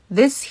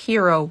This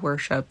hero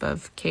worship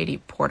of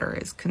Katie Porter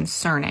is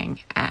concerning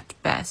at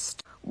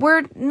best.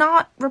 We're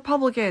not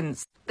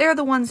Republicans. They're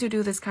the ones who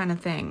do this kind of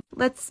thing.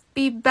 Let's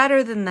be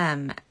better than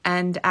them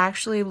and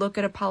actually look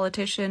at a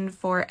politician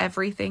for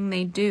everything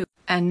they do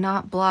and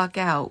not block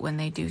out when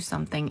they do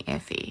something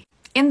iffy.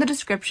 In the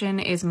description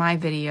is my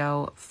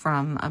video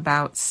from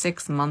about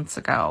 6 months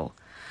ago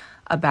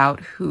about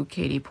who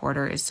Katie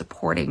Porter is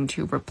supporting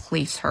to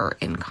replace her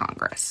in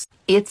Congress.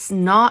 It's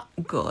not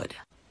good.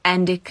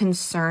 And it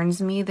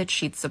concerns me that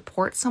she'd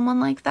support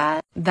someone like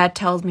that. That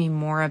tells me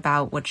more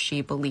about what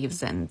she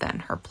believes in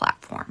than her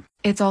platform.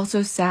 It's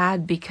also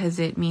sad because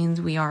it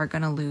means we are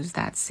going to lose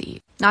that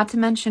seat. Not to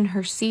mention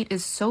her seat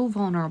is so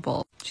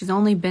vulnerable. She's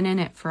only been in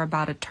it for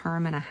about a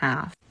term and a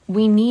half.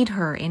 We need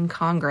her in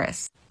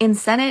Congress. In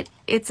Senate,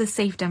 it's a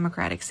safe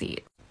Democratic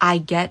seat. I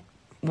get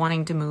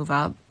wanting to move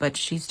up, but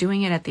she's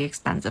doing it at the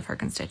expense of her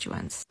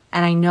constituents.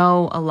 And I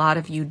know a lot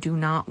of you do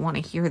not want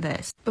to hear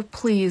this, but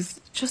please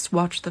just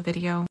watch the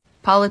video.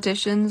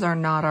 Politicians are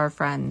not our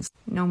friends,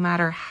 no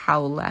matter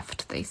how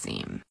left they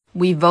seem.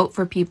 We vote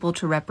for people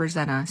to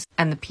represent us,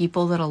 and the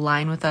people that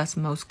align with us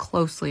most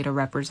closely to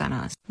represent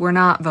us. We're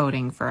not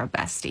voting for a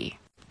bestie.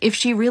 If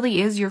she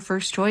really is your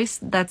first choice,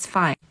 that's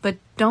fine, but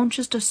don't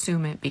just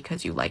assume it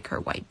because you like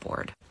her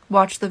whiteboard.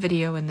 Watch the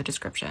video in the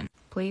description,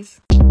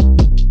 please.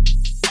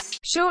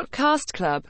 Short Cast Club